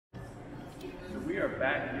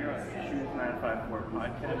back here on the Choose954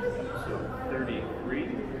 podcast, episode 33,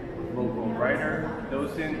 with local writer,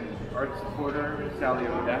 docent, art supporter, Sally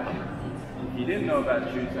O'Dowd. If you didn't know about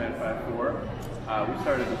Choose954, we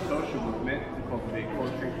started a social movement to cultivate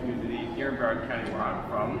culture and community here in Broward County, where I'm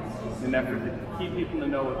from, in an effort to keep people to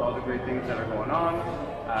know with all the great things that are going on,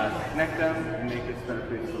 to connect them and make this a better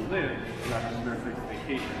place to live, not just a better place to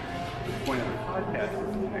vacation. The point of the podcast is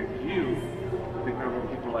to connect you with incredible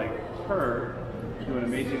people like her doing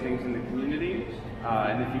amazing things in the community.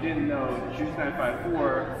 And if you didn't know,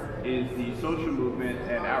 Choose954 is the social movement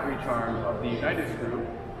and outreach arm of the United Group,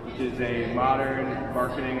 which is a modern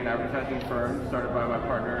marketing and advertising firm started by my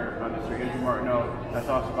partner, Mr. Andrew Martineau, that's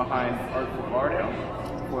also behind Art for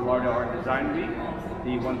Lauderdale, for Lauderdale Art Design Week,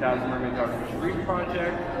 the 1000 Mermaids Artificial Reef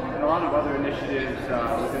Project, and a lot of other initiatives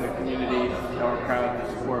within the community that we're proud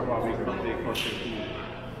to support while we cultivate closer community.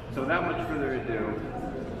 So without much further ado,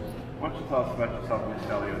 why don't you tell us about yourself, Ms.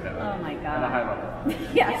 Sally O'Dowd? Oh my God. At a high level.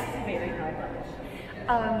 Yes, very high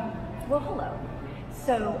level. Well, hello.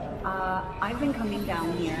 So I've been coming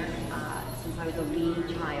down here since I was a wee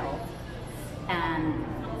child, and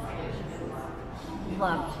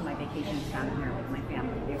loved my vacations down here with my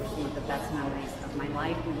family. They were some of the best memories of my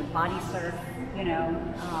life. We would body surf, you know.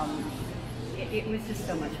 It was just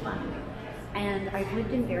so much fun. And I've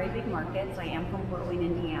lived in very big markets. I am from Fort Wayne,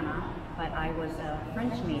 Indiana, but I was a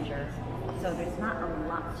French major, so there's not a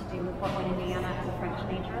lot to do with Fort Wayne, Indiana as a French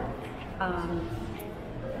major.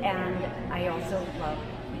 And I also love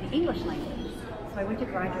the English language. So I went to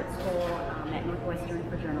graduate school at Northwestern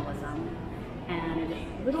for journalism, and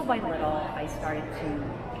little by little I started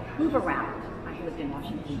to move around. I lived in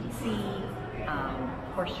Washington, D.C.,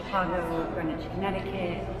 of course Chicago, Greenwich,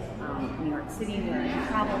 Connecticut, New York City, where I'm a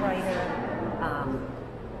travel writer.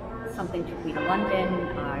 Something took me to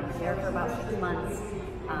London. I was there for about 6 months.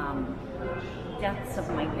 Deaths of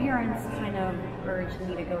my parents kind of urged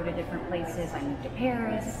me to go to different places. I moved to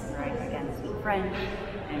Paris, where I began to speak French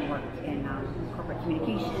and worked in corporate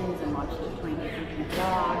communications and launched a 20-year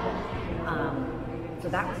blog. So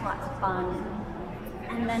that was lots of fun.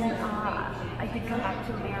 And then I did come back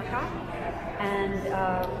to America and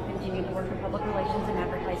continued to work in public relations and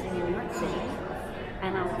advertising in New York City.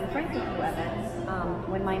 And I'll be frank with you, Evan,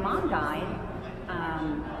 when my mom died,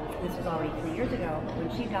 this was already 3 years ago, when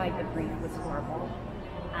she died, the grief was horrible.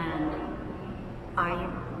 And I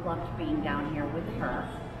loved being down here with her.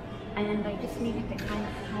 And I just needed to kind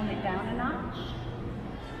of tone it down a notch.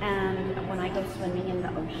 And when I go swimming in the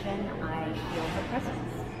ocean, I feel her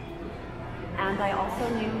presence. And I also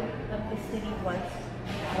knew that the city was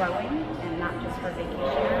growing, and not just for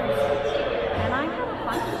vacationers. And I had a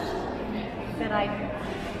hunch that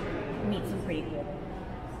I'd meet some pretty cool people.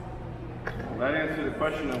 Well, that answered the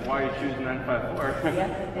question of why you choose 954.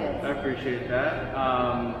 Yes, it did. I appreciate that.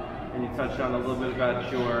 And you touched on a little bit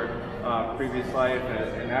about your previous life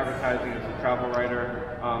in advertising as a travel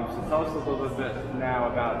writer. So tell us a little bit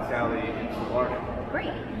now about Sally in Florida.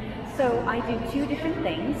 Great. So I do two different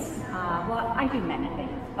things. Well, I do many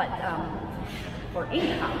things, but for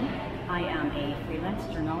income, I am a freelance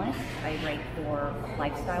journalist. I write for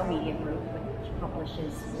Lifestyle Media Group, which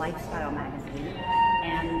publishes Lifestyle magazine,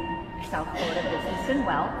 and South Florida Business and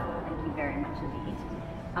Wealth. Thank you very much indeed.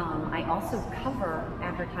 I also cover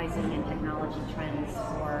advertising and technology trends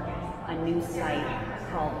for a news site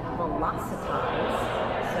called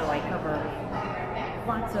Velocitize. So I cover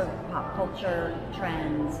lots of pop culture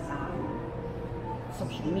trends,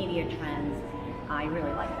 social media trends. I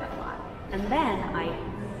really like that a lot. And then I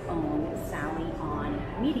own Sally On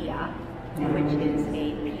Media, which is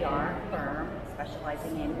a PR firm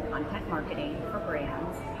specializing in content marketing for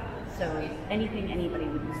brands. So anything anybody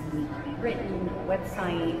would need to be written,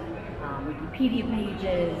 website, Wikipedia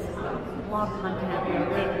pages, blog content,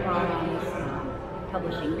 LinkedIn columns,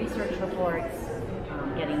 publishing research reports,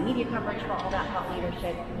 getting media coverage for all that thought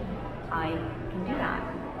leadership, I can do that.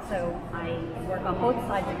 So I work on both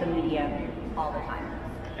sides of the media all the time.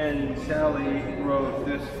 And Sally wrote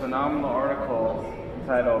this phenomenal article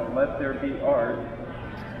titled "Let There Be Art,"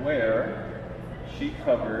 where she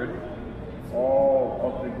covered all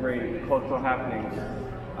of the great cultural happenings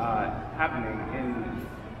happening in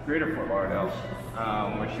Greater Fort Lauderdale,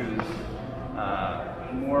 where she was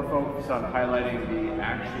more focused on highlighting the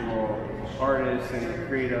actual artists and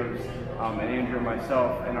creatives, and Andrew and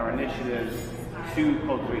myself and our initiatives to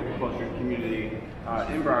cultivate the culture and community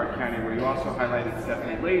in Broward County, where you also highlighted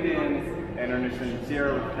Stephanie Layden and Ernest and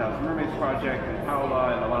Zero with the 1000 Mermaids Project, and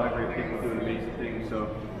Paola, and a lot of great people doing amazing things. So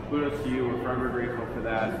kudos to you. We're forever grateful for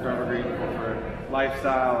that. Forever grateful for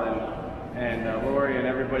Lifestyle and and Lori and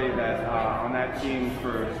everybody that on that team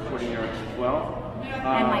for supporting the arts as well. And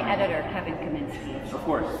my editor, Kevin Kaminsky. Of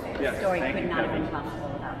course, yes. The story Thank could you, not Kevin. have been possible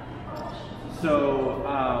without. So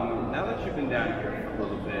now that you've been down here for a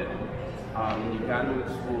little bit, you've gotten to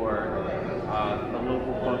explore the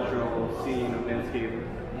local cultural scene of landscape.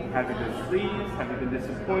 Have you been pleased? Have you been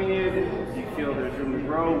disappointed? Do you feel there's room to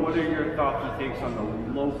grow? What are your thoughts and takes on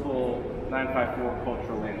the local 954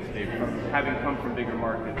 cultural landscape from having come from bigger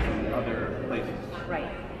markets and other places?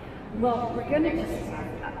 Right. Well, we're going to just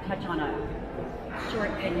touch on a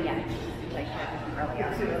short vignette, which I shared with you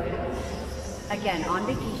earlier. Again, on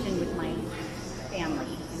vacation with my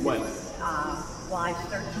family. When? Well, I was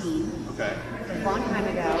 13. Okay. It was a long time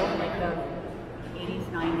ago, like the 80s,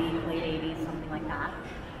 90s, late 80s, something like that.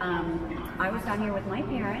 I was down here with my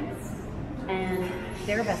parents and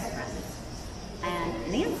their best friends.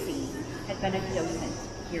 And Nancy had been a docent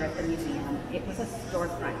here at the museum. It was a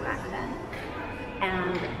storefront back then.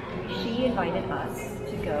 And she invited us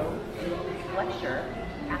to go to lecture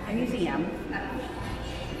at the museum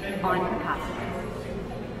on Picasso.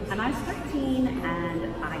 And I was 13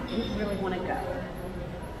 and I didn't really want to go.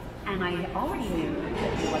 And I already knew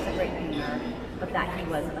that he was a great painter, but that he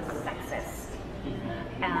was a sexist.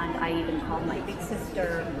 And I even called my big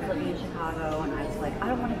sister, who was living in Chicago, and I was like, I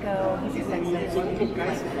don't want to go, he's a sexist, like,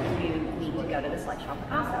 you need to go to this lecture on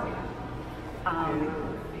Picasso.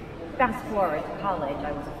 Fast forward to college,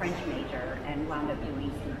 I was a French major and wound up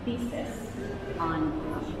doing a thesis on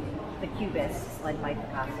the Cubists led by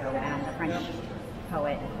Picasso and the French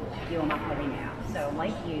poet Guillaume Apollinaire. So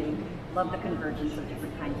like you, love the convergence of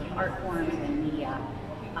different kinds of art forms and media,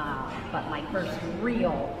 but my first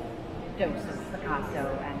real dose of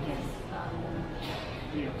Picasso and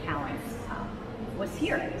his talents was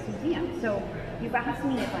here at this museum. So you've asked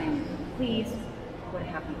me if I'm pleased, what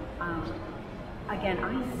have you. Again,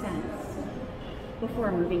 I sense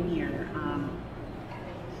before moving here,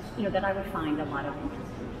 that I would find a lot of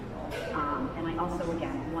interesting people. And I also,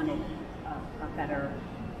 again, wanted a better,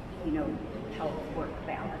 health work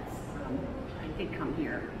balance. I did come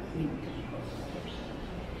here, to be close to the ocean.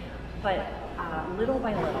 But little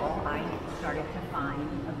by little, I started to find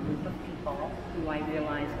a group of people who I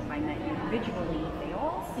realized if I met individually, they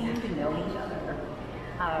all seemed to know each other.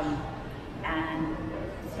 And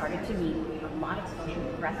started to meet a lot of social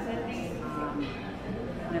progressives,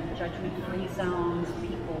 kind of judgment-free zones,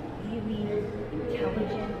 people really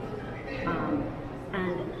intelligent,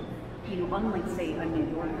 and unlike say a New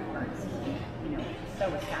York art scene, so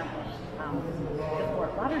established, the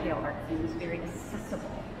Fort Lauderdale art scene is very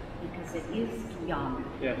accessible because it is young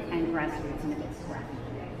and grassroots and a bit scrappy.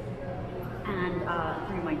 And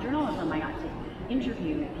through my journalism, I got to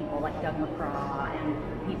interview people like Doug McCraw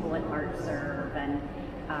and people at ArtServe and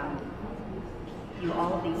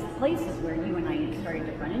all of these places where you and I started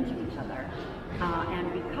to run into each other.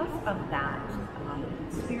 And because of that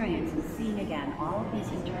experience and seeing again all of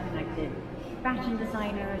these interconnected fashion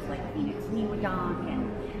designers like Phoenix Newdonk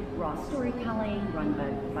and Raw Storytelling run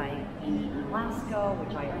by Amy Velasco,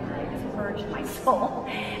 which I just purged my soul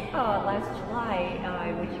last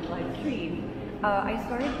July, which you live streamed. I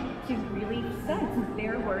started to really sense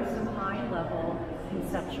there were some high-level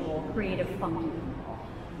conceptual, creative, funky people.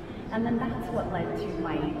 And then that's what led to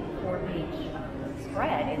my 4-page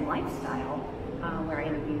spread in Lifestyle, where I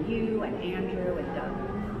interview you and Andrew and Doug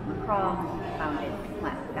McCraw, founded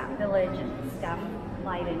Fat Village, and Steph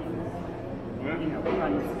Leiden, who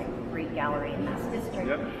runs a great gallery in Mass District,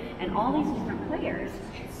 and all these different players.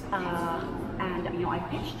 And I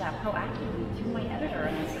pitched that proactively to my editor,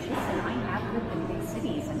 and I said, listen, I have lived in big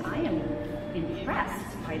cities, and I am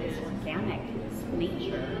impressed by this organic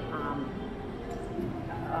nature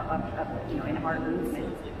of an art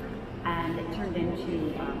movement. And it turned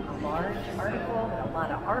into a large article with a lot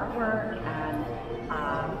of artwork, and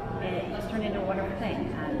it just turned into a wonderful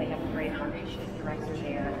thing. And they have a great art director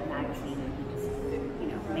there at the magazine, and he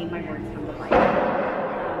just, made my words come to life.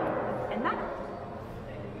 And that,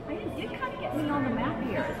 did kind of get me on the map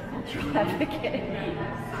here as a cultural advocate.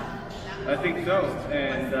 I think so,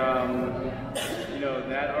 and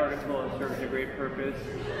that article serves a great purpose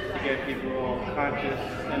to get people conscious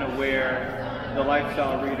and aware. The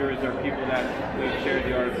lifestyle readers are people that we've shared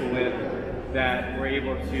the article with, that were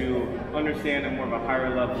able to understand at more of a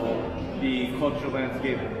higher level the cultural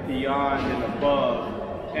landscape beyond and above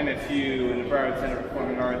NSU and the Broward Center for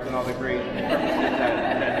Performing Arts and all the great purposes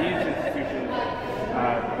that these institutions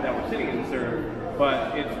that we're sitting in serve.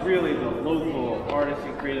 But it's really the local artists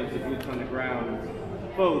and creatives, the boots on the ground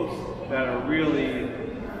folks that are really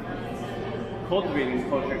cultivating the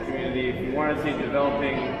culture community. If you want to say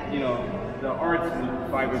developing, the arts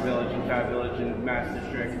in Fiber Village and Fab Village and Mass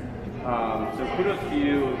District. So kudos to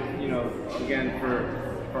you, you know, again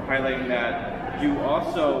for highlighting that. You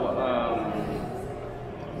also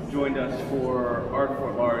joined us for Art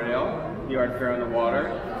Fort Lauderdale, the Art Fair on the Water,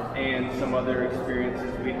 and some other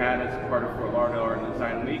experiences we had as part of Fort Lauderdale Art and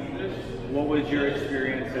Design Week. What was your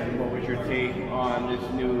experience and what was your take on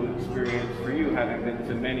this new experience for you, having been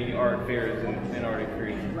to many art fairs and art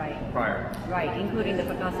experiences prior? Right, including the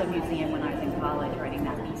Picasso Museum when I was in college writing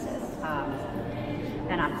that thesis,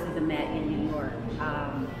 and obviously the Met in New York,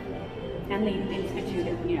 and the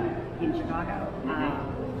Institute, you know, in Chicago.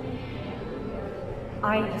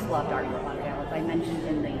 I just loved Art Fort Lauderdale. As I mentioned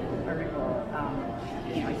in the article,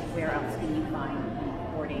 you know, I said, where else can you find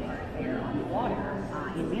a 4-day art fair on the water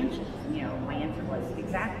in mansions? You know, my answer was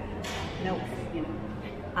exactly no, you know.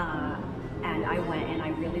 And I went, and I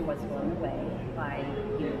really was blown away by,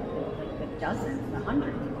 you know, the dozens, the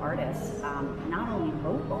hundreds of artists, not only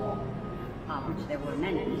local, which there were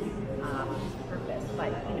many, which is the purpose,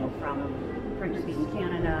 but, you know, from French-speaking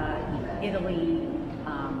Canada, Italy,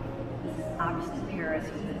 obviously Paris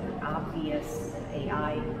with the obvious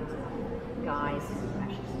AI guys who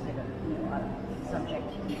actually did a subject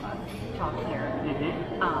talk here.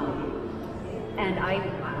 And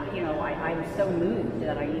I was so moved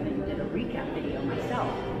that I even did a recap video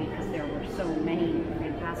myself, because there were so many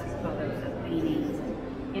fantastic photos of paintings,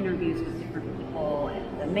 interviews with different people,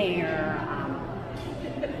 and the mayor.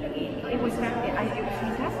 It was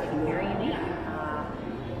fantastic and very unique.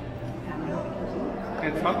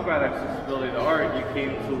 And talk about accessibility to art. You came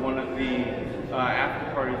to one of the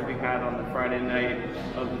after parties we had on the Friday night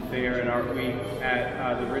of the fair and Art Week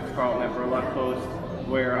at the Ritz-Carlton at Burlap Post,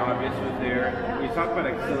 where Obvious was there. You talk about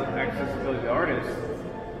accessibility to artists.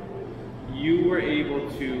 You were able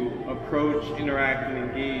to approach, interact, and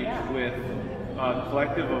engage with a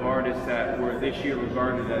collective of artists that were this year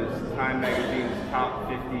regarded as Time Magazine's top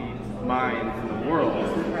 50 minds in the world.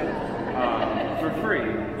 For free,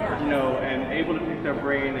 you know, and able to pick their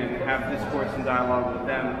brain and have discourse and dialogue with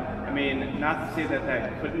them. I mean, not to say that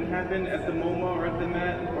that couldn't happen at the MoMA or at the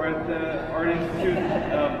Met or at the Art Institute,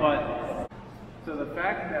 but so the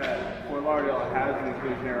fact that Fort Lauderdale has an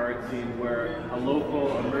inclusionary art scene where a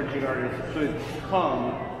local emerging artist could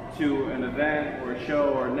come to an event or a show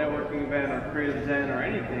or a networking event or creative zen or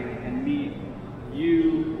anything and meet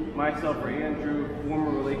you, myself, or Andrew, form a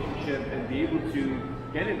relationship and be able to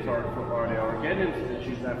get into Art Fort Lauderdale or get into the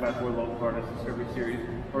Choose954 Local Artist Discovery Series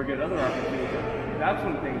or get other opportunities. That's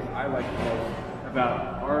one of the things I like the most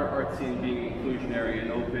about our art scene being inclusionary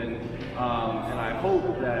and open. And I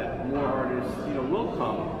hope that more artists, you know, will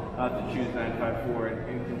come to Choose954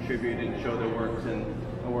 and contribute and show their works and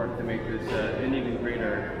work to make this an even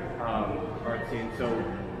greater art scene. So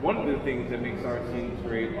one of the things that makes art scenes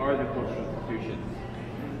great are the cultural institutions.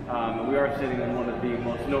 We are sitting in one of the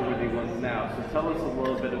most noteworthy ones now. So tell us a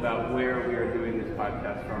little bit about where we are doing this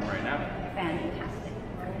podcast from right now. Fantastic.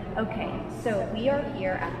 Okay, so we are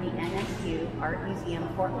here at the NSU Art Museum,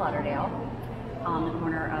 Fort Lauderdale, on the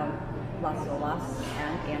corner of Las Olas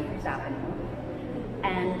and Andrews Avenue.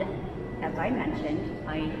 And as I mentioned,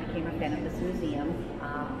 I became a fan of this museum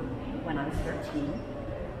when I was 13.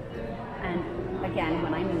 And again,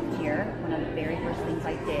 when I moved here, one of the very first things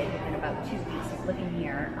I did in about 2 weeks of living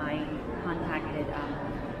here, I contacted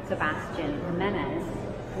Sebastian Jimenez,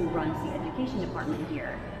 who runs the education department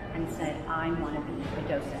here, and said, I want to be a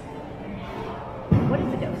docent. What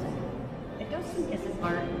is a docent? A docent is an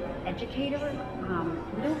art educator.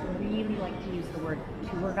 We don't really like to use the word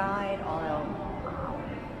tour guide, although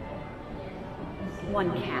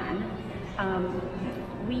one can.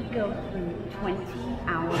 We go through 20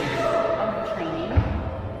 hours of training.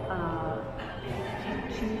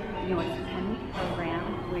 It's a 10-week program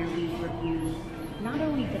where we review not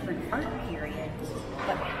only different art periods,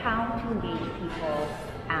 but how to engage people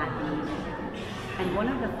at the museum. And one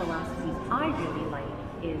of the philosophies I really like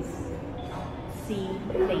is see,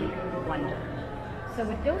 think, wonder. So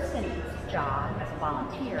a docent's job as a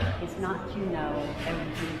volunteer is not to know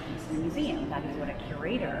every piece in the museum. That is what a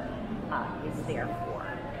curator is there for.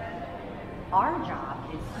 Our job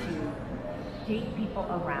is to take people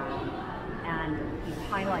around and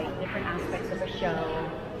highlight different aspects of a show.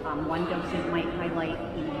 One docent might highlight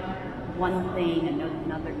one thing,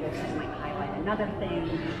 another docent might highlight another thing.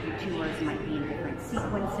 The tours might be in different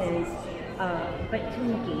sequences, but to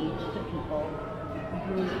engage the people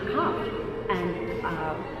who come. And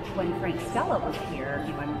when Frank Stella was here,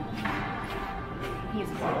 he has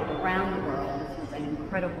traveled around the world. This was an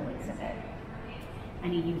incredible exhibit.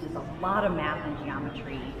 And he uses a lot of math and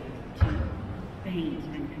geometry to paint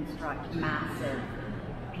and construct massive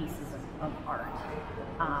pieces of of art,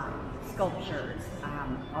 sculptures,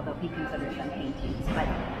 although he considers them paintings. But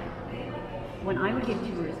when I would give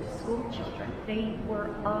tours to school children, they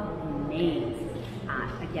were amazed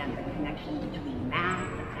at, again, the connection between math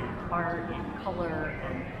and art and color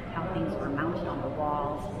and how things were mounted on the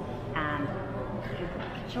walls. And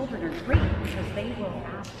the children are great because they will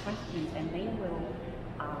ask questions and they will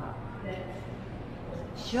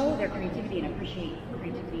show their creativity and appreciate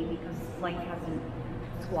creativity because life hasn't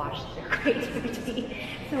squashed their creativity.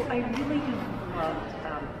 So I really just loved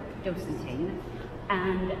docenting.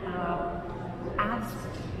 And as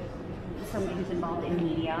somebody who's involved in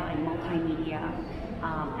media and multimedia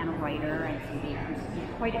and a writer and somebody who's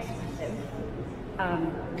quite expressive,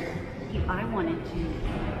 I wanted to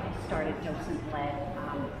start a docent-led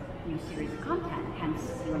new series of content, hence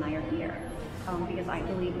you and I are here. Because I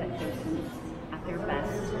believe that docents at their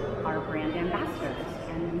best are brand ambassadors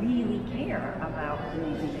and really care about the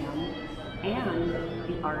museum and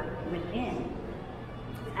the art within.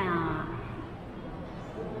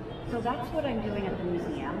 So that's what I'm doing at the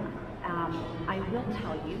museum. I will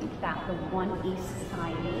tell you that the One East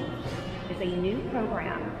Society is a new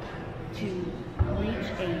program to reach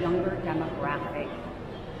a younger demographic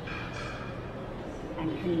and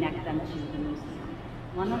connect them to the museum.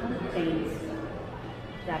 One of the things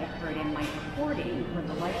that occurred in my reporting for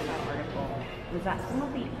the lifestyle article was that some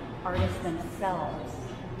of the artists themselves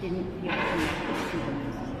didn't feel connected to the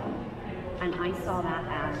museum. And I saw that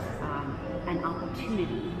as an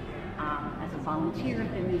opportunity as a volunteer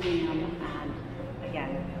at the museum and,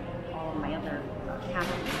 again, all of my other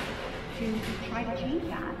capacities to try to change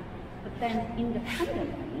that. But then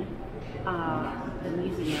independently, the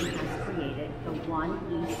museum has created the One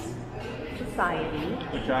East Society.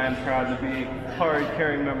 Which I am proud to be a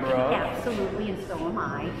card-carrying member of. Absolutely, and so am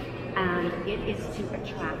I. And it is to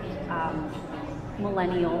attract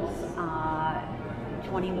millennials,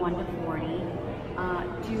 21 to 40,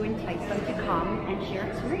 to entice them to come and share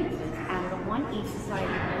experiences. And the One East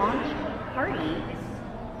Society launch party is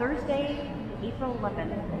Thursday, April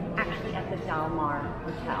 11th, actually at the Del Mar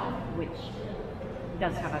Hotel, which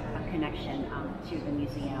does have a connection to the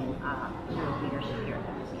museum, to the leadership here at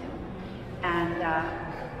the museum. And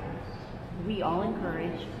we all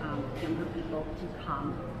encourage younger people to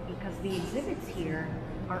come because the exhibits here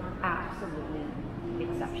are absolutely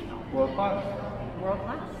exceptional. World class. World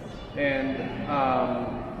class. And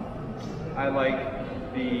I like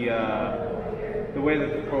the way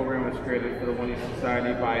that the program was created for the One East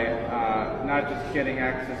Society by not just getting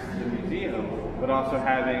access to the museum, but also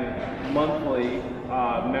having monthly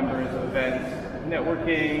members events,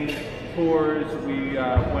 networking, tours. We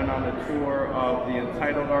went on a tour of the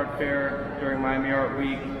Entitled Art Fair during Miami Art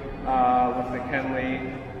Week with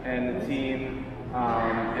McKinley and the team.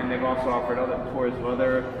 And they've also offered other tours of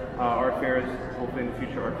other art fairs, hopefully in the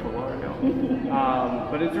future, Art for Lauderdale.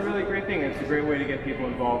 But it's a really great thing. It's a great way to get people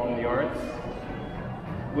involved in the arts.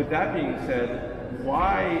 With that being said,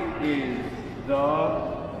 why is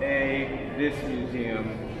this museum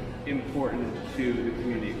important to the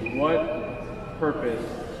community? What purpose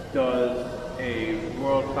does a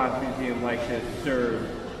world-class museum like this serve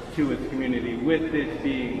to its community, with this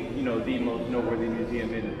being, the most noteworthy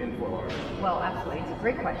museum in Fort Lauderdale? Well, absolutely. It's a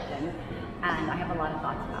great question, and I have a lot of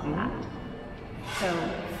thoughts about that. So,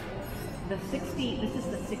 this is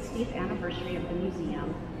the 60th anniversary of the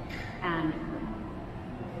museum, and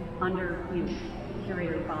under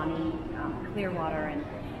curator Bonnie Clearwater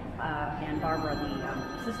and Barbara, the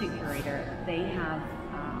assistant curator, they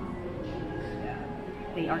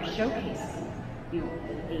are showcasing a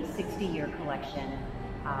 60-year collection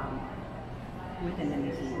within the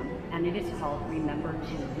museum, and it is called Remember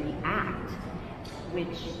to React,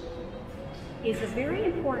 which is a very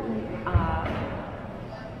important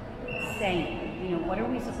saying. What are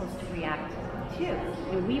we supposed to react to?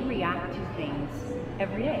 We react to things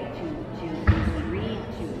every day, to things we read,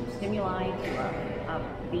 to stimuli, to a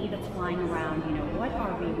bee that's flying around. What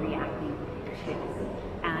are we reacting to?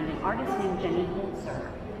 And an artist named Jenny Holzer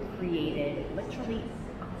created literally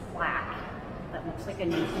a plaque that looks like a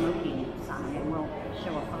new smoking sign, and we'll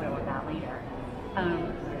show a photo of that later.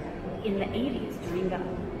 In the 80s, during the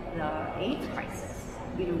AIDS crisis,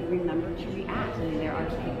 remember to react. There are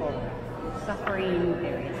people suffering,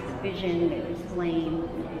 there is division, there is blame,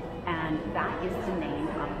 and that is the name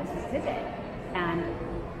of this exhibit. And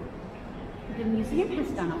the museum has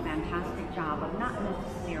done a fantastic job of not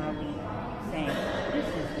necessarily saying, this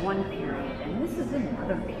is one period and this is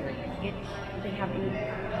another period. They have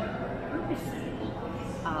purposely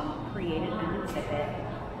created an exhibit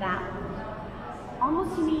that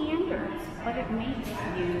almost meanders, but it makes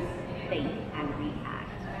you think and react.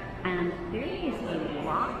 And there is a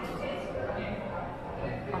lot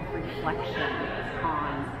of reflection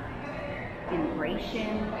on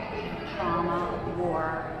immigration, trauma,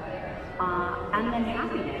 war, and then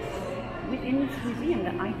happiness within this museum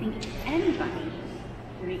that I think anybody,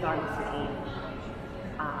 regardless of age,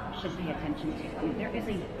 should pay attention to. I mean, there is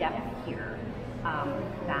a depth here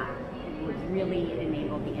that would really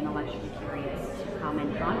enable the intellectually curious to come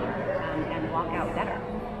and ponder and walk out better.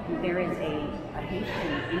 There is a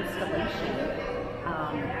Haitian installation,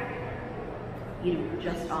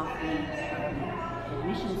 just off the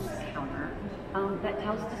admissions counter that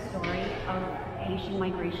tells the story of Haitian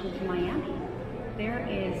migration to Miami. There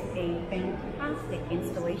is a fantastic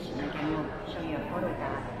installation, again we'll show you a photo of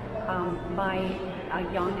that, by a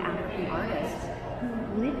young African artist who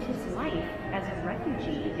lived his life as a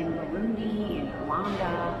refugee in Burundi, in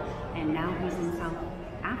Rwanda, and now he's in South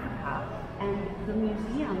Africa. And the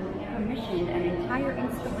museum commissioned an entire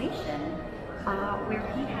installation where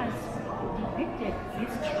he has depicted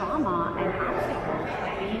his trauma and obstacles of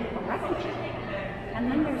being a refugee. And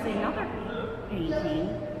then there's another painting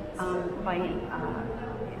by an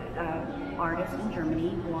artist in Germany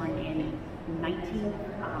born in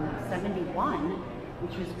 1971,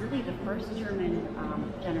 which was really the first German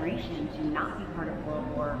generation to not be part of World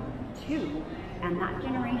War II. And that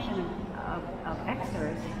generation of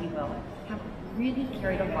Xers, if you will, have really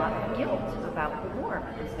carried a lot of guilt about the war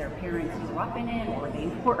because their parents grew up in it, or they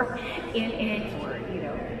were in it, or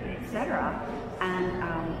etc. And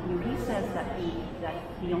he says that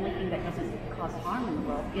the only thing that doesn't cause harm in the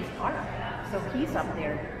world is art. So he's up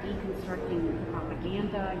there deconstructing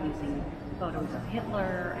propaganda, using photos of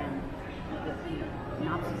Hitler and the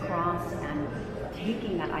Nazi cross, and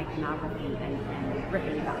taking that iconography and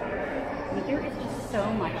ripping it up. I mean, there is just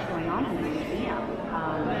so much going on in the museum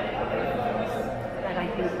that I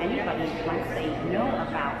think anybody, once they know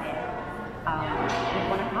about it, would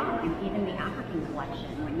want to come. And even the African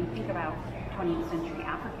collection, when you think about 20th century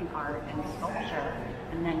African art and sculpture,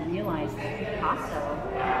 and then realize that Picasso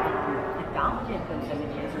adopted those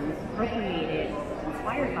images or misappropriated,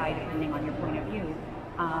 inspired by, depending on your point of view,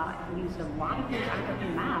 used a lot of those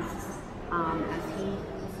African masks as he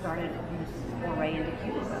started his foray into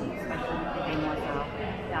Cubism, especially with the Demoiselle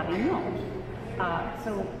d'Avignon.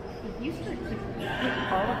 So if you start to put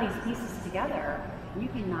all of these pieces together, you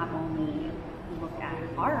can not only look at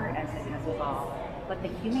art as it has evolved, but the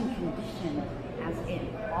human condition as it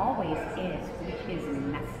always is, which is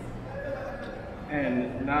messy.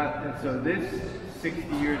 And so this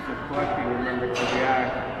 60 years of collecting, Remember to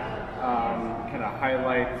React, kind of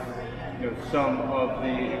highlights some of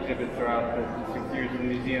the exhibits throughout the 6 years in the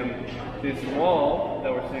museum. This wall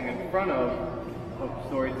that we're sitting in front of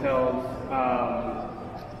story tells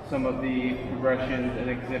some of the progressions and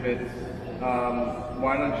exhibits.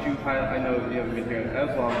 Why don't you highlight, I know you haven't been here as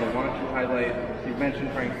long, but why don't you highlight, you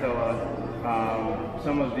mentioned Frank Sella,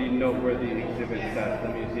 some of the noteworthy exhibits that the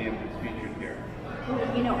museum has featured here. Well,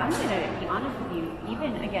 I'm going to be honest with you,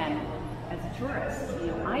 even again, as a tourist,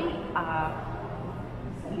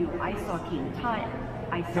 I saw King Tut,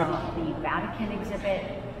 I saw the Vatican exhibit.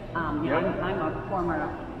 I'm a former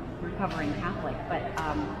recovering Catholic, but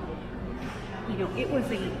it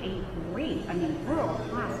was a great,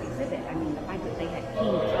 world-class exhibit. The fact that they had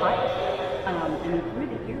King Tut, through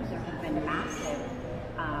the years there have been massive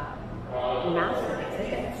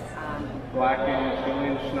exhibits. Blackish,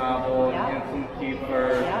 Julian Schnabel, Anselm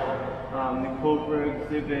Kiefer, the Cobra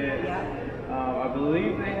exhibit. I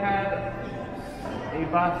believe they had a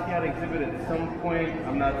Basquiat exhibit at some point.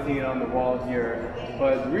 I'm not seeing it on the wall here,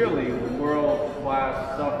 but really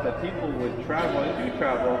world-class stuff that people would travel and do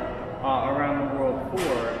travel around the world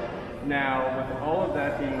for. Now, with all of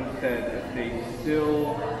that being said, if they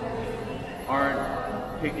still aren't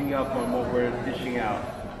picking up on what we're dishing out,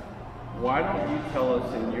 why don't you tell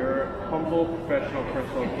us, in your humble, professional,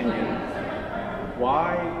 personal opinion,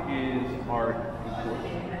 why is art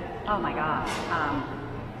important? Oh my gosh.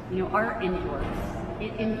 Art endures.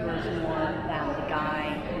 It endures more than the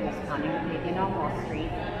guy who was conning a pig on Wall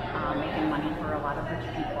Street, making money for a lot of rich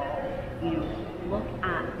people. Look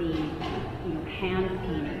at the hand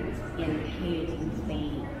paintings in caves in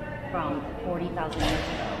Spain from 40,000 years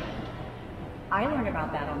ago. I learned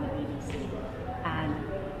about that on the BBC, and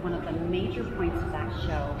one of the major points of that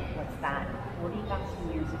show was that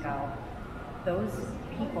 40,000 years ago, those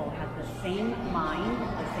people had the same mind,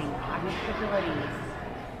 the same cognitive abilities,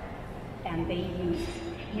 and they used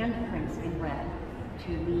handprints in red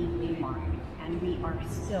to leave a mark. And we are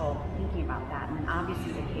still thinking about that. And then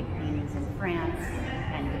obviously the cave paintings in France,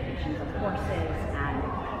 and depictions of horses, and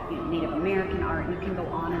Native American art. You can go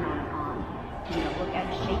on and on and on. look at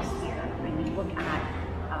Shakespeare, and you look at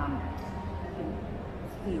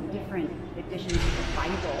different editions of the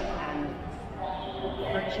Bible and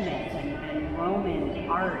parchment and Roman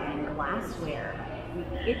art and glassware.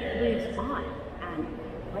 It lives on, and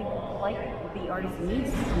like the artist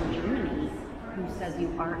Nietzsche in Germany, who says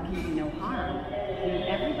art can do no harm.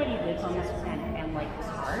 Everybody lives on this planet, and life is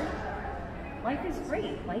hard. Life is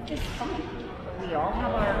great. Life is fun. We all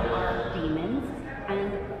have our demons,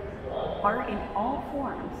 and art in all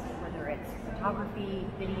forms, whether it's photography,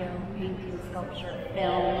 video, painting, sculpture,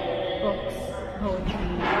 film, books, poetry,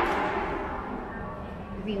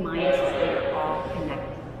 reminds us that we're all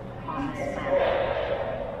connected on this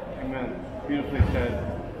planet. Amen. Beautifully said.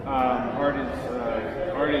 Art is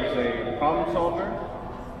a problem solver.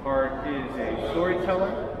 Art is a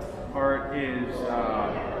storyteller. Art is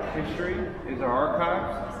history, is our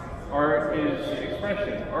archives. Art is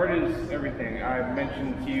expression. Art is everything. I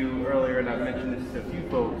mentioned to you earlier, and I've mentioned this to a few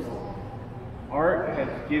folks. Art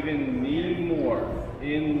has given me more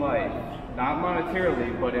in life, not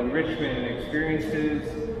monetarily, but enrichment and experiences,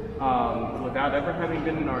 without ever having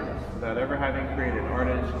been an artist, without ever having created. Art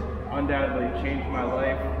has undoubtedly changed my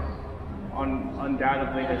life,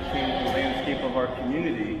 undoubtedly has changed the landscape of our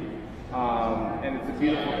community, and it's a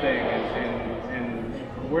beautiful thing,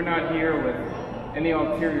 and we're not here with any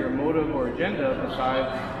ulterior motive or agenda besides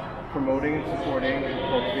promoting and supporting and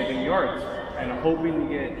cultivating the arts, and hoping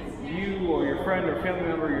to get you or your friend or family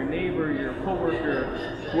member, your neighbor, your coworker,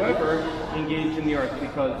 whoever engaged in the arts,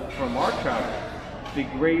 because from our travels, the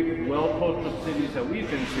great, well-cultured cities that we've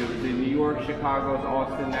been to, the New York, Chicago's,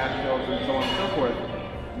 Austin, Nashville's, and so on and so forth,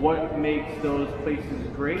 what makes those places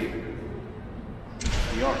great?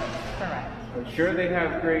 The arts. Correct. I'm sure they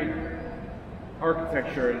have great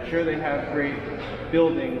architecture, and sure they have great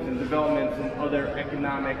buildings and developments and other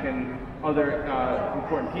economic and other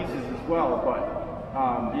important pieces as well, but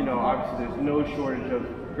obviously there's no shortage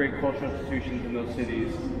of great cultural institutions in those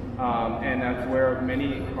cities, and that's where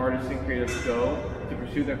many artists and creatives go to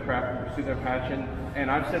pursue their craft, to pursue their passion. And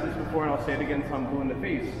I've said this before, and I'll say it again until I'm blue in the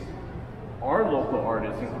face. Our local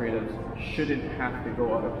artists and creatives shouldn't have to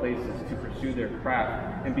go other places to pursue their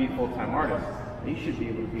craft and be full-time artists. They should be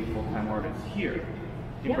able to be full-time artists here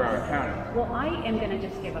in Broward County. Well, I am going to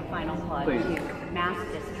just give a final plug Please. to Mass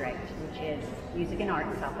District, which is Music and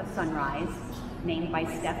Arts south of Sunrise, named by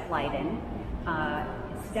Steph Leiden.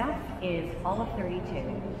 Steph is all of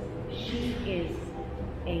 32. She is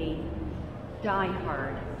a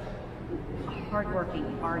die-hard,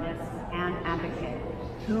 hardworking artist and advocate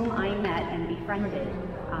whom I met and befriended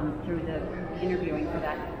through the interviewing for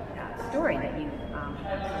that story that you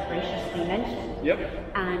graciously mentioned. Yep.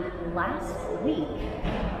 And last week,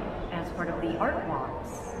 as part of the art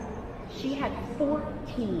walks, she had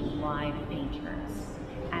 14 live painters,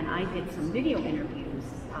 and I did some video interviews.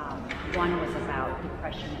 One was about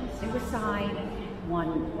depression and suicide.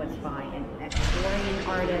 One was by an Ecuadorian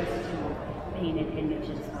artist who painted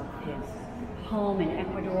images of his home in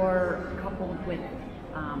Ecuador, coupled with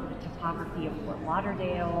the topography of Fort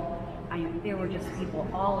Lauderdale. There were just people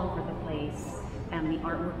all over the place, and the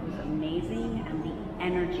artwork was amazing, and the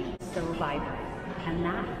energy so vibrant. And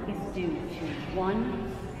that is due to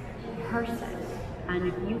one person. And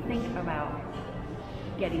if you think about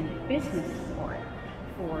getting business support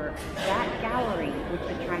for that gallery, which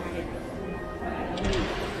attracted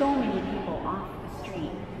so many people off the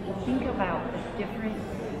street, think about the different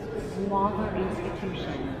smaller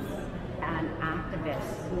institutions and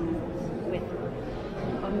activists who, with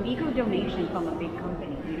a meager donation from a big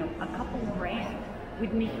company, a couple grand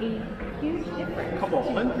would make a huge difference. A couple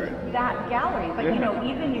hundred. That gallery, but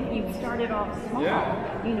even if you started off small,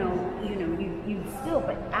 you still,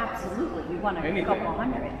 but absolutely, we want a couple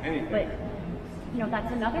hundred. Anything. But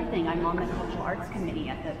that's another thing. I'm on the Cultural Arts Committee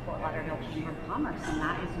at the Fort Lauderdale Chamber of Commerce, and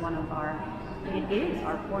that is one of our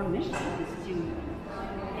core mission is to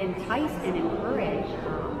entice and encourage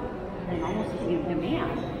and almost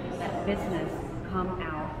demand that business come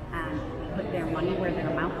out and put their money where their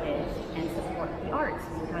mouth is and support the arts,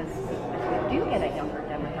 because as we do get a younger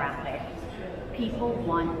demographic, people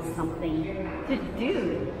want something to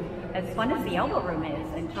do. As fun as the Elbow Room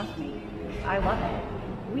is, and trust me, I love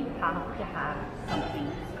it, we have to have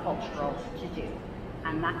something cultural to do.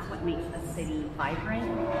 And that's what makes a city vibrant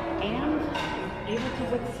and able to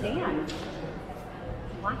withstand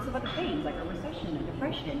lots of other things, like a recession and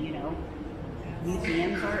depression,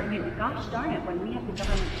 Museums are, gosh darn it, when we had the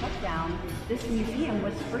government shutdown, this museum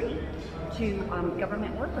was free to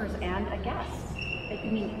government workers and a guest.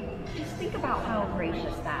 Just think about how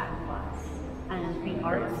gracious that was. And the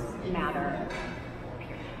arts matter,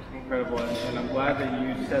 period. incredible, and I'm glad that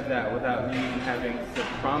you said that without me having to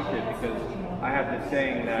prompt it, because I have this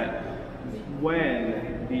saying that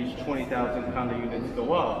when these 20,000 condo units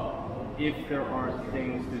go up, if there aren't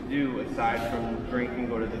things to do aside from drink and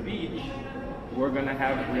go to the beach, we're going to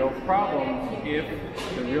have real problems if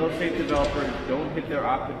the real estate developers don't hit their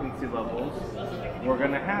occupancy levels. We're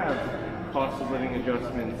going to have cost of living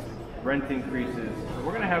adjustments, rent increases. So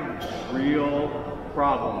we're going to have real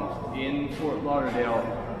problems in Fort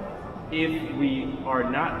Lauderdale if we are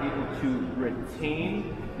not able to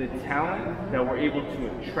retain the talent that we're able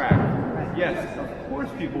to attract. Yes, of course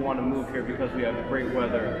people want to move here because we have great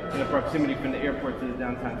weather and the proximity from the airport to the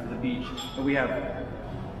downtown to the beach, and we have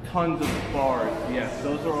tons of bars. Yes,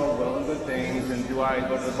 those are all well and good things, and do I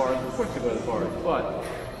go to the bars? Of course I go to the bars, but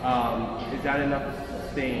is that enough to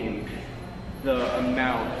sustain the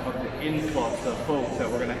amount of the influx of folks that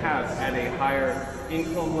we're going to have at a higher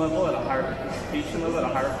income level, at a higher participation level, at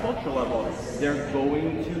a higher cultural level? They're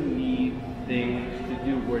going to need things to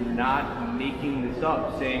do. We're not making this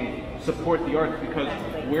up saying support the arts because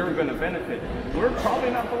we're going to benefit. We're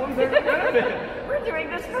probably not the ones that are going to benefit. We're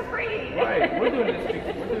doing this for free. Right, we're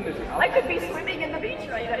doing this. I could be swimming in the beach in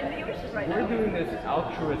the ocean right now. We're doing this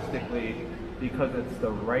altruistically because it's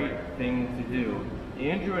the right thing to do.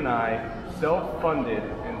 Andrew and I self-funded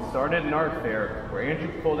and started an art fair where Andrew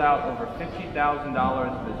pulled out over $50,000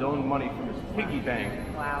 of his own money from his piggy bank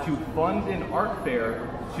to fund an art fair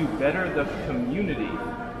to better the community,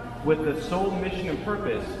 with the sole mission and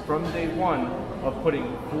purpose from day one of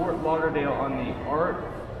putting Fort Lauderdale on the art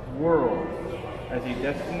world as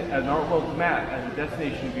an art world's map, as a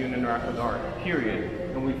destination to view and interact with art, period.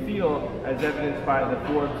 And we feel, as evidenced by the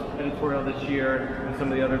Forbes editorial this year and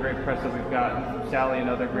some of the other great press that we've gotten from Sally and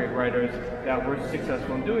other great writers, that we're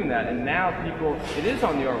successful in doing that. And now it is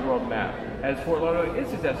on the art world map, as Fort Lauderdale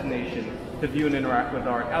is a destination to view and interact with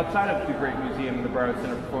art, outside of the great museum and the Broward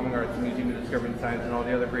Center of Performing Arts, the Museum of Discovery and Science, and all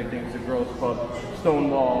the other great things, the Girls Club,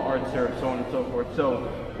 Stonewall, Art Serve, so on and so forth.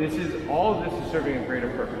 So all of this is serving a greater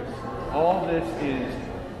purpose. All this is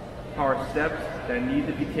our steps that need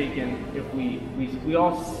to be taken if we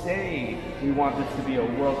all say we want this to be a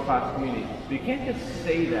world-class community. But you can't just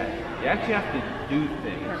say that. You actually have to do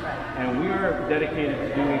things. And we are dedicated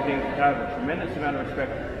to doing things. I have a tremendous amount of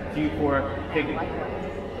respect to you for taking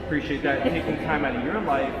time out of your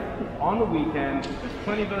life on the weekend. There's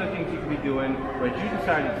plenty of other things you could be doing, but you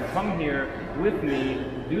decided to come here with me,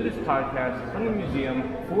 do this podcast from the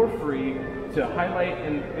museum for free to highlight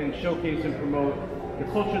and showcase and promote the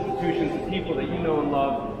cultural institutions, the people that you know and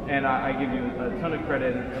love, and I give you a ton of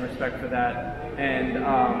credit and respect for that. And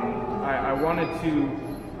I wanted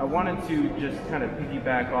to just kind of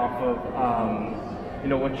piggyback off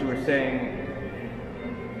of what you were saying.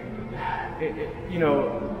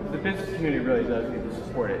 The business community really does need to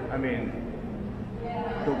support it. I mean,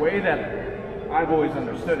 the way that I've always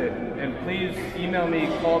understood it, and please email me,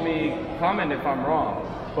 call me, comment if I'm wrong,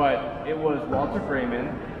 but it was Walter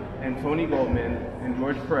Brayman and Tony Goldman and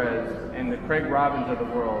George Perez and the Craig Robbins of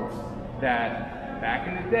the world that back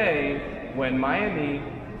in the day when Miami,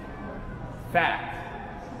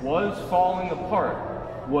 was falling apart,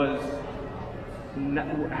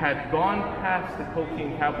 had gone past the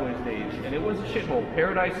Cocaine Cowboys days, and it was a shithole.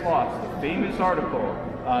 Paradise Lost, the famous article,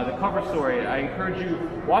 the cover story. I encourage you,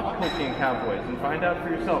 watch Cocaine Cowboys and find out for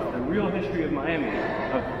yourself the real history of Miami,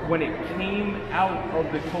 of when it came out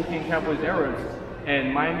of the Cocaine Cowboys eras,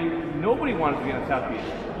 and Miami, nobody wanted to be on the South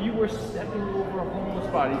Beach. You were stepping over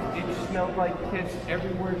homeless bodies. It smelled like piss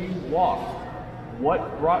everywhere you walked.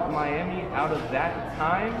 What brought Miami out of that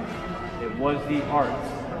time? It was the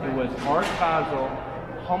arts. It was Art Basel,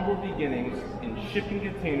 humble beginnings in shipping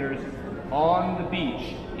containers on the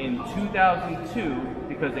beach in 2002,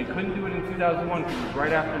 because they couldn't do it in 2001 because it was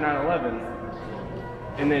right after 9/11,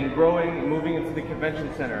 and then growing and moving into the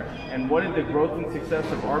convention center. And what did the growth and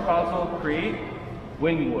success of Art Basel create?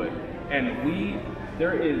 Wynwood. And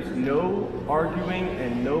there is no arguing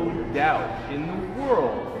and no doubt in the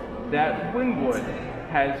world that Wynwood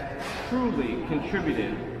has truly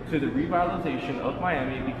contributed to the revitalization of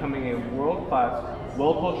Miami becoming a world-class,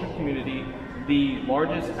 well-cultured community, the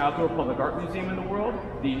largest outdoor public art museum in the world,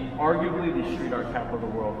 arguably the street art capital of the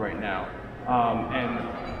world right now. And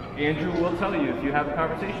Andrew will tell you, if you have a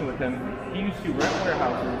conversation with him, he used to rent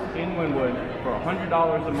warehouses in Wynwood for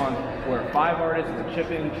 $100 a month, where 5 artists would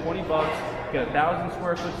chip in $20, get 1,000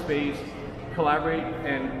 square foot space, collaborate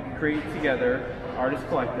and create together, artist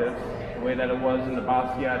collectives, the way that it was in the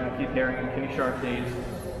Basquiat and Keith Haring and Kenny Sharp days.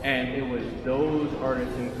 And it was those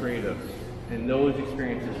artists and creatives and those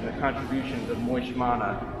experiences and the contributions of Moish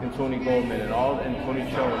Mana and Tony Goldman and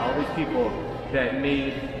Tony Cho and all these people that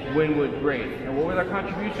made Wynwood great. And what were their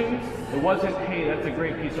contributions? It wasn't, hey, that's a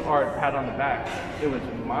great piece of art, pat on the back. It was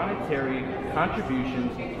monetary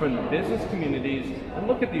contributions from the business communities. And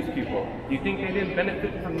look at these people. Do you think they didn't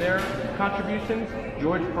benefit from their contributions?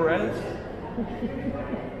 George Perez,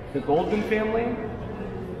 the Goldman family,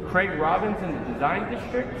 Craig Robbins in the Design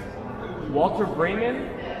District, Walter Bremen.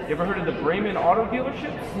 You ever heard of the Bremen auto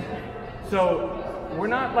dealerships? So we're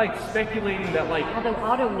not like speculating that like... Although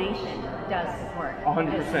Auto Nation does support.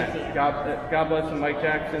 100%. God bless him, Mike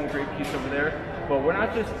Jackson, great piece over there. But we're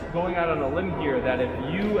not just going out on a limb here that if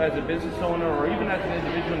you as a business owner or even as an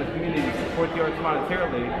individual in the community support the arts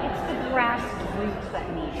monetarily. It's the grassroots that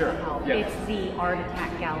need help. Yes. It's the Art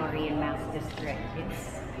Attack Gallery in Mass District.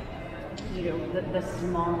 It's, you know, the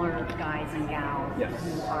smaller guys and gals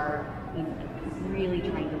who are, you know, really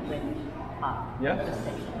trying to lift up the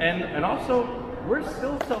city. And also, we're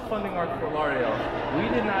still self-funding Art for Lauderdale. We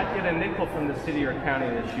did not get a nickel from the city or county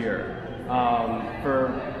this year.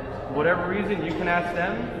 For whatever reason, you can ask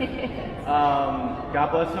them. God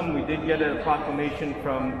bless them. We did get a proclamation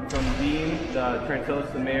from Dean, Trent Tillis,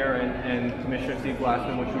 the mayor, and Commissioner Steve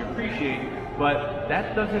Glassman, which we appreciate. But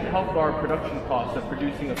that doesn't help our production costs of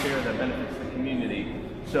producing a fair that benefits the community.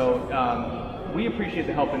 So we appreciate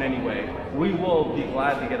the help in any way. We will be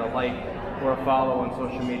glad to get a like or a follow on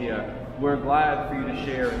social media. We're glad for you to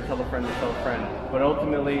share and tell a friend to tell a friend. But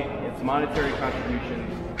ultimately, it's monetary contributions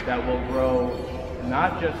that will grow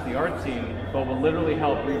not just the art scene, but will literally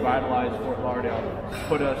help revitalize Fort Lauderdale,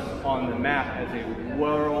 put us on the map as a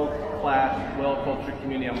world-class, well-cultured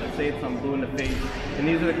community. I'm going to say it so I'm blue in the face. And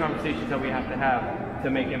these are the conversations that we have to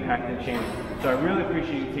make impact and change. So I really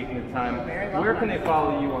appreciate you taking the time. Where can they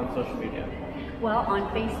follow you on social media? Well, on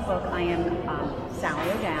Facebook, I am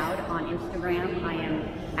Sally O'Dowd. On Instagram, I am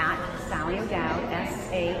at Sally O'Dowd,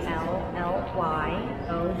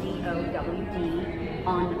 SALLYODOWD.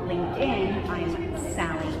 On LinkedIn, I'm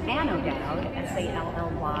Sally Ann O'Dowd,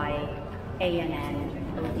 SALLYANNODOWD.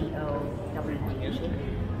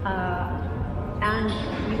 And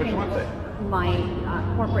you Which can, website? My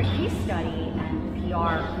corporate case study and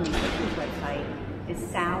PR communications website is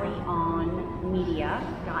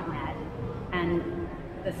sallyonmedia.net. And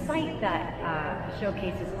the site that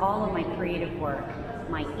showcases all of my creative work,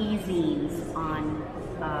 my e-zines on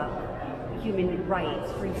human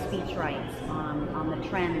rights, free speech rights, on the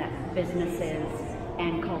trend that businesses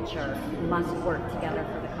and culture must work together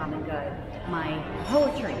for the common good, my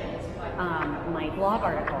poetry, my blog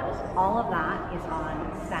articles, all of that is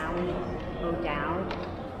on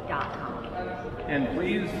sallyo'dowd.com. And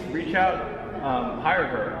please reach out, hire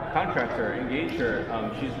her, contract her, engage her.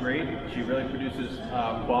 She's great. She really produces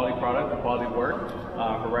quality product, quality work.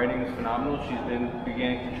 Her writing is phenomenal. She's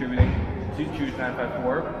began contributing to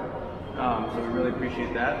Choose954. So we really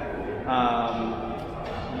appreciate that.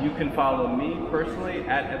 You can follow me personally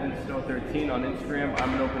at EvansSnow13 on Instagram.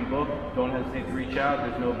 I'm an open book. Don't hesitate to reach out.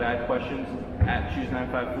 There's no bad questions at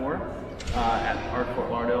Choose954. At Art Fort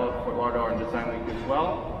Lauderdale Art and Design Week as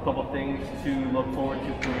well. A couple things to look forward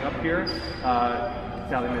to coming up here.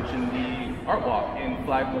 Sally mentioned the Art Walk in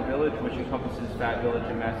Flagler Village, which encompasses Fat Village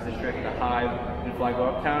and Mass District, the Hive, and Flagler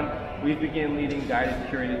Uptown. We began leading guided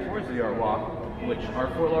curated tours of the Art Walk, which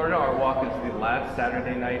Art Fort Lauderdale Art Walk is the last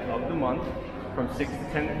Saturday night of the month from 6 to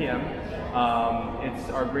 10 p.m. It's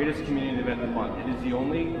our greatest community event of the month. It is the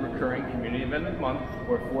only recurring community event of the month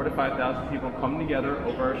where 4,000 to 5,000 people come together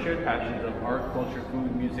over our shared passions of art, culture,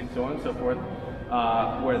 food, music, so on and so forth,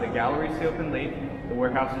 where the galleries stay open late, the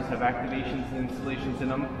warehouses have activations and installations in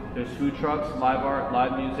them, there's food trucks, live art,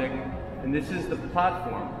 live music, and this is the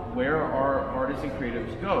platform where our artists and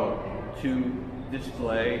creatives go to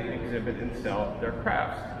display, exhibit, and sell their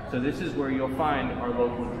crafts. So this is where you'll find our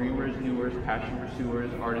local dreamers, doers, passion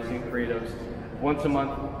pursuers, artists, and creatives. Once a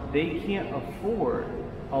month, they can't afford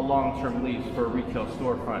a long-term lease for a retail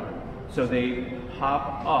storefront. So they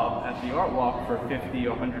pop up at the Art Walk for $50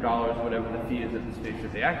 or $100, whatever the fee is at the space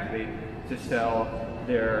that they activate, to sell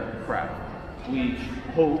their craft. We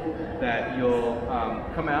hope that you'll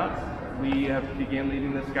come out. We have began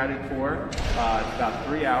leading this guided tour. It's about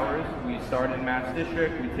 3 hours. We start in Mass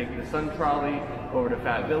District. We take the Sun Trolley over to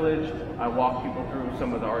Fat Village. I walk people through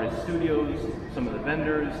some of the artist studios, some of the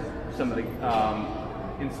vendors, some of the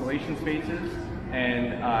installation spaces,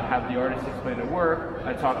 and have the artists explain their work.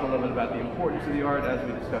 I talk a little bit about the importance of the art as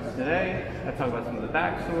we discussed today. I talk about some of the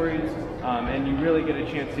backstories, and you really get a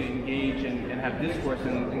chance to engage and have discourse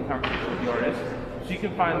in conversation with the artists. So you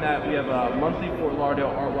can find that we have a monthly Fort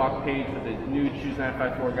Lauderdale Art Walk page with the new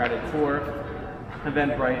Choose954 guided tour.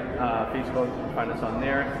 Eventbrite, Facebook, you can find us on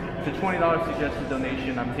there. It's a $20 suggested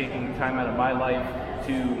donation. I'm taking time out of my life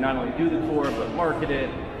to not only do the tour, but market it,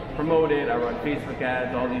 promote it. I run Facebook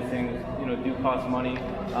ads, all these things, do cost money.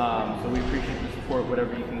 So we appreciate the support,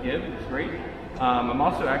 whatever you can give, it's great. I'm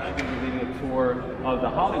also actually going to be leading a tour of the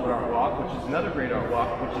Hollywood Art Walk, which is another great art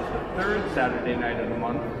walk, which is the third Saturday night of the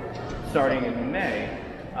month, starting in May,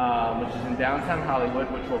 which is in downtown Hollywood,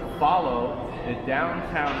 which will follow the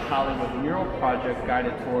Downtown Hollywood Mural Project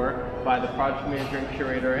guided tour by the project manager and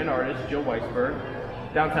curator and artist, Jill Weisberg.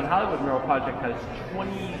 Downtown Hollywood Mural Project has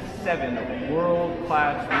 27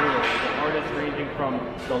 world-class murals with artists ranging from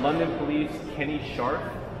the London Police, Kenny Sharp,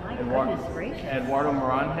 Eduardo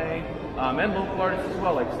Moranje, and local artists as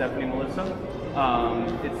well, like Stephanie Melissa.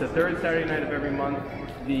 It's the third Saturday night of every month.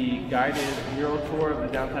 The guided mural tour of the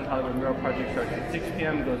Downtown Hollywood Mural Project starts at 6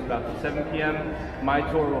 p.m. and goes about to 7 p.m. My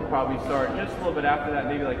tour will probably start just a little bit after that,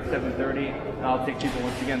 maybe like 7:30. And I'll take people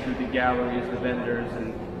once again through the galleries, the vendors,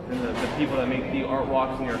 and the people that make the art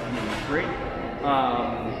walks in the art community. It's great.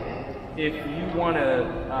 If you want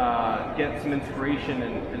to get some inspiration,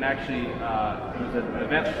 and actually it was an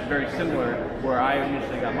event very similar where I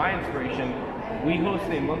initially got my inspiration, we host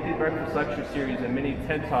a monthly breakfast lecture series, a mini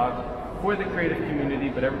TED Talk for the creative community,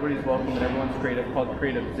 but everybody's welcome and everyone's creative, called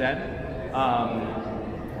Creative Zen.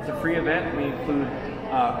 It's a free event. We include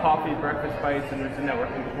coffee, breakfast bites, and there's a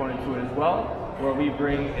networking component to it as well, where we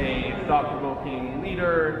bring a thought-provoking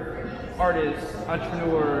leader, artist,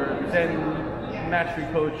 entrepreneur, Zen mastery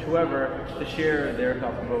coach, whoever, to share their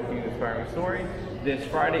thought-provoking, inspiring story. This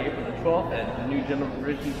Friday, April the 12th, at the new General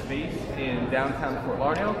Provision space in downtown Fort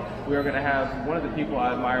Lauderdale, we are going to have one of the people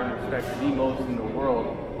I admire and respect the most in the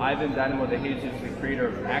world, Ivan Dynamo de Jesus, the creator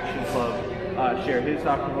of Action Club, share his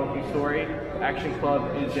thought-provoking story. Action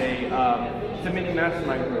Club is it's a mini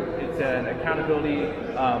mastermind group. It's an accountability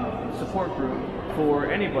support group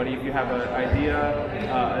for anybody. If you have an idea,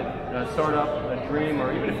 a startup, a dream,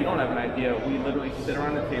 or even if you don't have an idea, we literally sit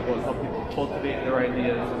around the table and help people cultivate their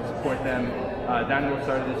ideas and support them. Dynamo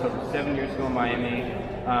started this over 7 years ago in Miami.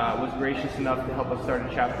 Was gracious enough to help us start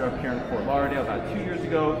a chapter up here in Fort Lauderdale about 2 years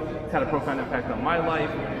ago. It's had a profound impact on my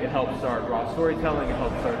life. It helped start raw storytelling. It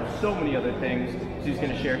helped start so many other things. So he's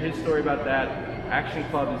going to share his story about that. Action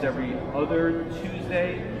Club is every other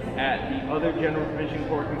Tuesday at the other General Provision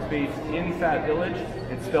co-working space in Fat Village.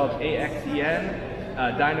 It's spelled AXEN.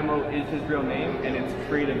 Dynamo is his real name, and it's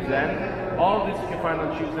Creative Zen. All of this you can find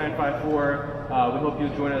on Choose954. We hope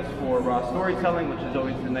you'll join us for Raw Storytelling, which is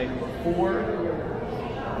always the night before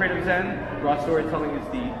Creative Zen. Raw Storytelling is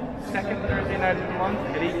the second Thursday night of the month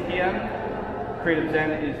at 8 p.m. Creative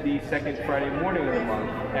Zen is the second Friday morning of the month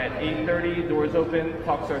at 8:30. Doors open.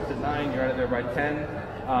 Talk starts at 9. You're out of there by 10.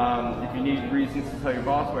 If you need reasons to tell your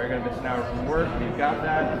boss why you're going to miss an hour from work, we've got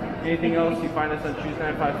that. Anything else, you find us on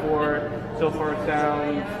Choose954, So Far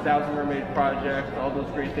Sounds, Thousand Mermaid Project, all those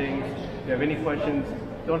great things. If you have any questions,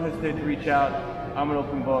 don't hesitate to reach out. I'm an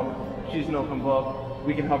open book. She's an open book.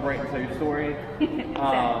 We can help write and tell your story.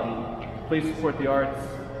 Please support the arts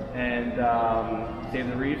and save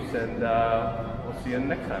the reefs, and we'll see you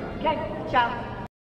next time. Okay, ciao.